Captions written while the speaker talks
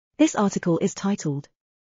This article is titled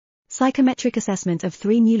Psychometric Assessment of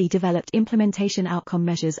 3 Newly Developed Implementation Outcome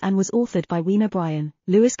Measures and was authored by Weena Bryan,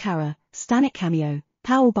 Lewis Carra, Stanek Cameo,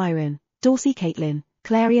 Powell Byron, Dorsey Caitlin,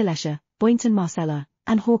 Clary Alessia, Boynton Marcella,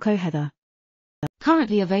 and Hawko Heather.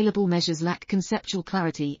 Currently available measures lack conceptual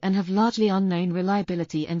clarity and have largely unknown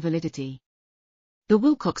reliability and validity. The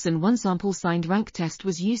Wilcoxon one-sample signed rank test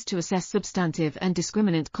was used to assess substantive and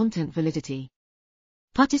discriminant content validity.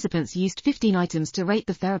 Participants used 15 items to rate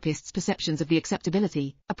the therapist's perceptions of the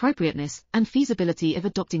acceptability, appropriateness, and feasibility of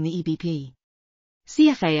adopting the EBP.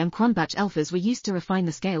 CFA and Cronbach alphas were used to refine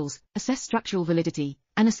the scales, assess structural validity,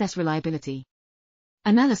 and assess reliability.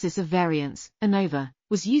 Analysis of variance, ANOVA,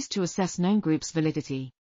 was used to assess known groups'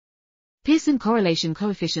 validity. Pearson correlation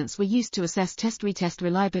coefficients were used to assess test-retest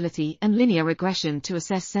reliability and linear regression to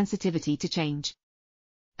assess sensitivity to change.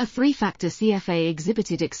 A 3-factor CFA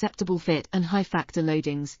exhibited acceptable fit and high-factor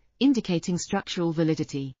loadings, indicating structural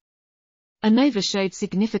validity. ANOVA showed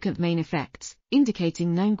significant main effects,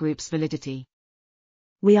 indicating known groups' validity.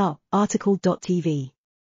 We are article.tv.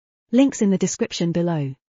 Links in the description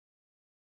below.